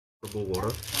Purple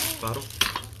water bottle.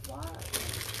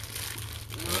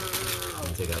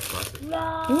 And take out the plastic.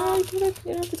 No, you don't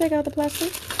have to take out the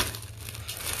plastic.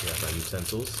 We have our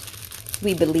utensils.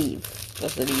 We believe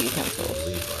those are the utensils. I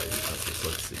believe our utensils.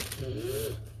 Let's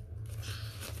see.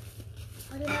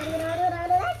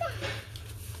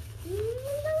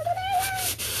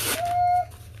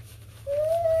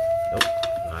 Nope,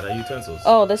 not our utensils.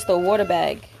 Oh, that's the water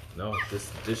bag. No, this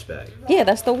dish bag. Yeah,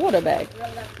 that's the water bag.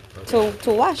 Okay.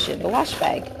 To wash in, the wash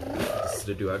bag. This is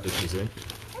to do our dishes in.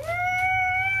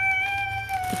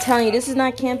 I'm telling you, this is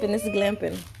not camping, this is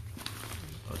glamping.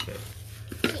 Okay.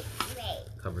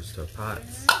 Covers to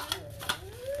pots.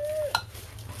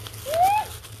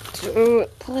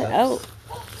 Pull it out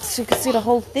so you can see the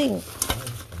whole thing.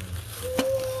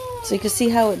 So you can see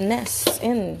how it nests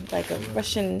in like a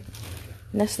Russian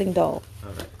nesting doll.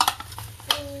 Alright.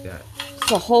 Got it.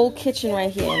 It's a whole kitchen right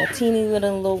here in a teeny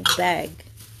little bag.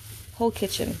 Whole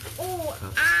kitchen. Ooh,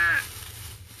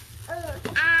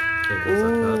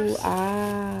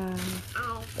 ah.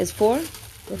 It's 4?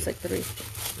 Looks like 3.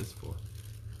 It's 4.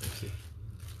 Let's see.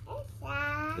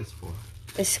 It's 4.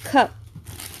 It's cup.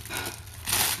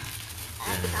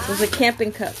 Those are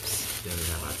camping cups. Then we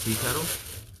have our tea kettle,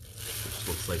 which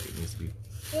looks like it needs to be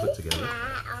put together.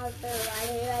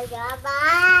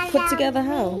 Put together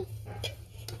how?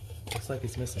 Looks like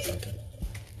it's missing something.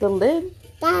 The lid?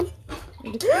 Olivia!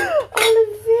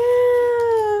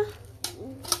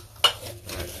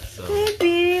 Alright, so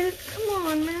Baby, come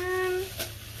on, man.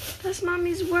 That's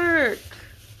mommy's work.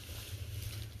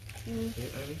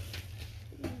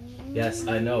 yes,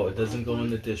 I know it doesn't go in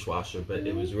the dishwasher, but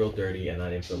it was real dirty and I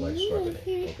didn't feel like scrubbing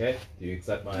it. Okay? Do you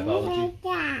accept my apology?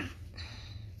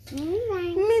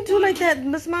 Me do like that.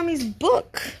 That's mommy's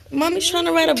book. Mommy's trying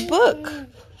to write a book.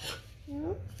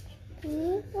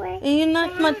 And you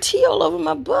knocked my tea all over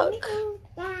my book.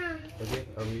 Okay,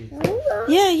 are we?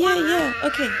 Yeah.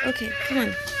 Okay. Come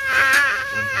on.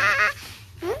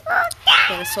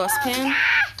 Got a saucepan.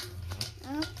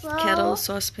 Kettle,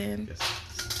 saucepan. Yes,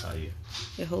 this is how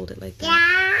You hold it like that.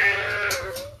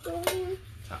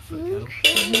 top of the kettle.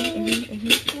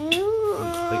 These plates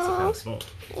are kind of small.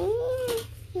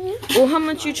 Well, how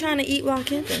much you trying to eat while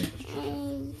camping?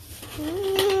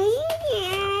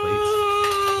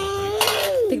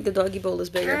 I think the doggy bowl is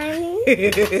bigger.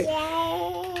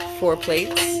 4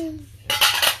 plates.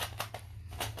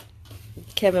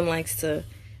 Kevin likes to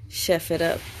chef it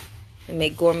up and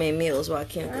make gourmet meals while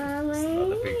camping.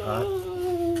 Another big pot.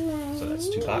 So that's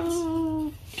 2 pots.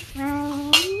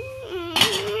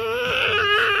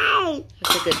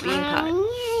 That's a good bean pot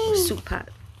or soup pot.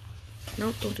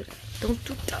 No, don't do that. Don't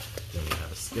do that. Then we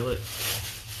have a skillet.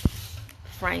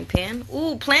 Frying pan.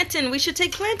 Ooh, plantain. We should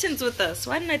take plantains with us.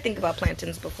 Why didn't I think about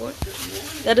plantains before?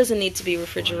 That doesn't need to be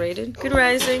refrigerated. Good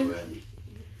rising.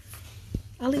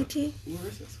 I'll eat tea.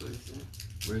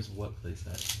 Where's what place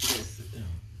at? Sit down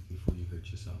before you hurt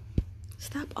yourself.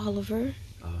 Stop, Oliver.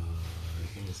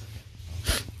 Give me a second.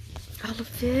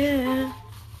 Oliver.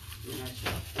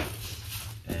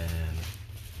 And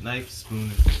knife,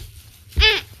 spoon.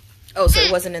 Oh, so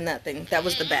it wasn't in that thing. That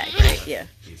was the bag, right? Yeah.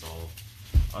 These all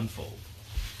unfold.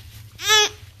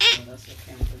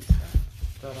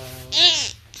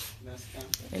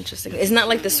 Interesting. It's not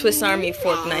like the Swiss Army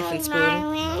fork, knife, and spoon.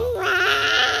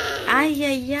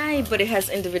 Ay. But it has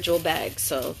individual bags,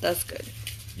 so that's good.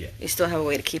 Yeah. You still have a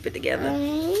way to keep it together.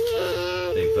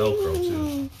 They Velcro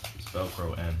too. It's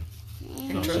Velcro and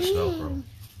no, just Velcro.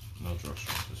 No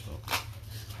drawstring, just Velcro.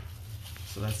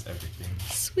 So that's everything.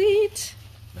 Sweet.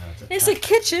 Now It's a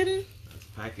kitchen let's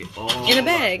pack it all in a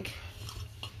bag.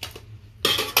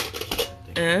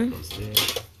 That goes there.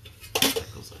 That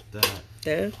goes like that.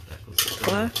 There. That goes like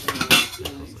that.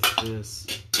 That goes like this.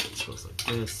 This goes like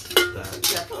this.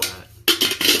 That.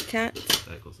 Cat.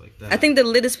 That goes like that. I think the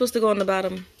lid is supposed to go on the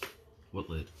bottom. What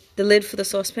lid? The lid for the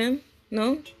saucepan?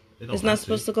 No? It's not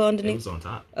supposed to go It underneath? was on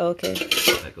top. Oh, okay.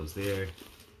 That goes there.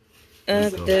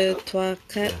 1, 2, 3, 4, You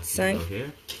 5, go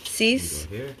here. 6. You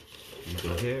go here. You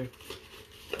go here.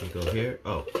 You go here.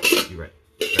 Oh, you're right.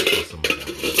 That goes somewhere down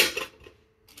below.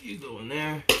 You go in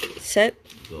there. Set.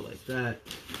 You go like that.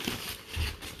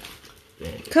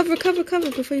 Then Cover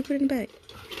before you put it in the bag.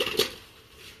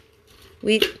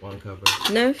 Wheat. 1 cover.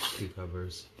 Nerf. 2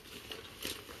 covers.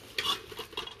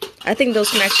 I think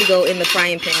those can actually go in the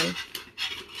frying pan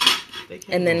They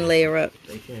can and go then in- layer up.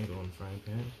 They can go in the frying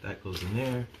pan. That goes in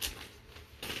there.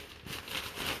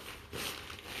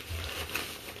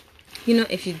 You know,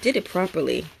 if you did it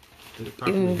properly, Did it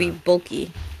it will be now.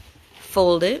 bulky.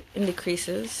 Fold it in the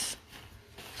creases.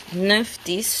 Nerf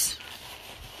this.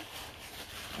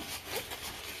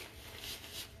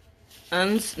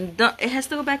 It has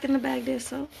to go back in the bag there,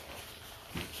 so.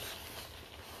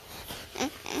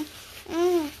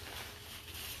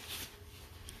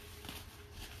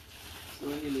 So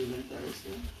when you leaving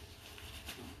Thursday?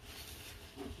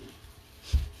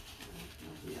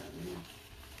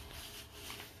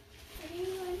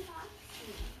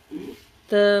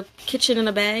 The kitchen in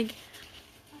a bag.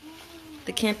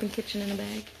 The camping kitchen in a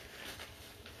bag.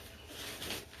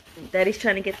 Daddy's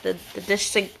trying to get the dish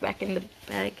sink back in the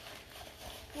bag.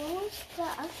 What was the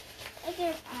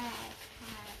other bag?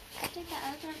 What did the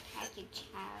other package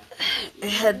have? It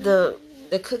had the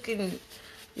cooking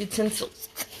utensils.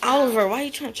 Oliver, why are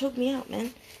you trying to choke me out,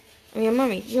 man? I mean,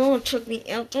 mommy, you don't want to choke me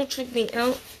out. Don't choke me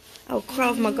out. I'll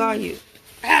Krav Maga you.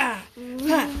 Ah!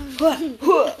 Ha! Hua!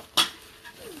 Hua!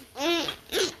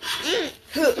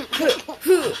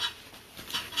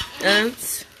 And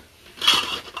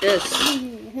this.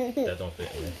 That don't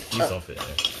fit in there. These don't fit in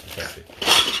there. You can't fit.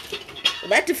 Well,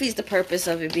 that defeats the purpose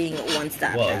of it being one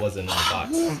stop. Well, it wasn't in the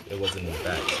box. It wasn't in the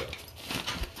bag, so.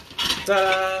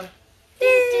 Ta-da!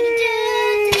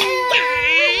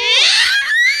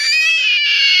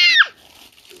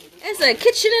 It's a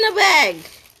kitchen in a bag.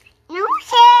 No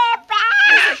shit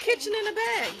bag. It's a kitchen in a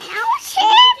bag. No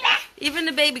shit bag. Even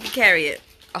the baby could carry it.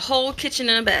 A whole kitchen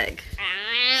in a bag.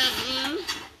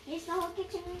 There's the whole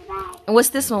kitchen in the bag. And what's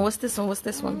this one? What's this one? What's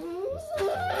this one?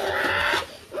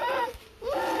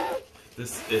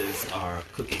 This is our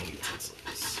cooking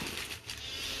utensils.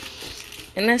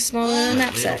 And that's smaller than a Ladle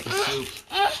knapsack. for soup,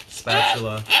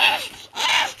 spatula. I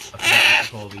forgot what you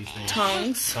call these things.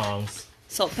 Tongs. Tongs.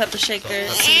 Salt, pepper shaker. Salt,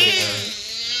 pepper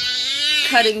shaker,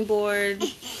 Cutting board.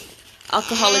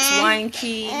 Alcoholics wine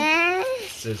key.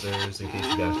 scissors in case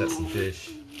you gotta cut some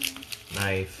fish.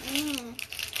 Knife. No,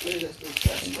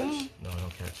 I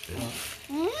don't catch fish.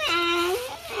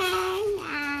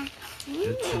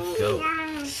 Good to go.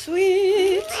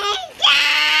 Sweet.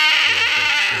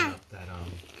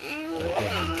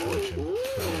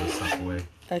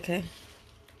 Okay.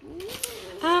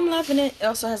 I'm loving it. It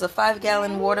also has a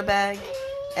 5-gallon water bag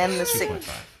and the 2.5.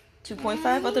 2.5?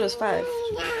 I thought it was 5.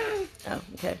 Oh,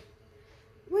 okay.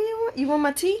 What do you want? You want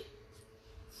my tea?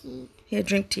 Here,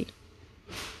 drink tea.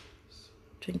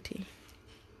 Drink tea.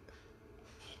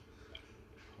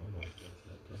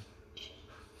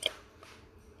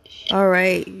 All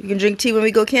right. You can drink tea when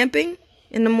we go camping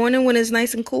in the morning when it's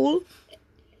nice and cool.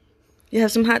 You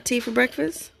have some hot tea for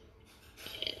breakfast.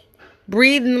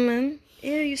 Breathe them in.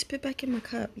 Ew, you spit back in my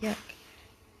cup. Yuck.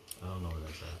 I don't know where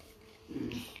that's at.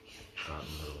 Out in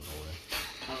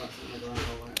the middle of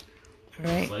nowhere. All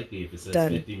right. It's likely if it says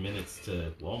Done. 50 minutes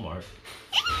to Walmart.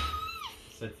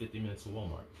 It said 50 minutes to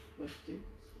Walmart.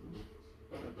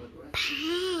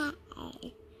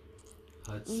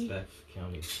 Hudspeth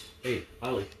County. Hey,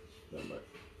 Ollie.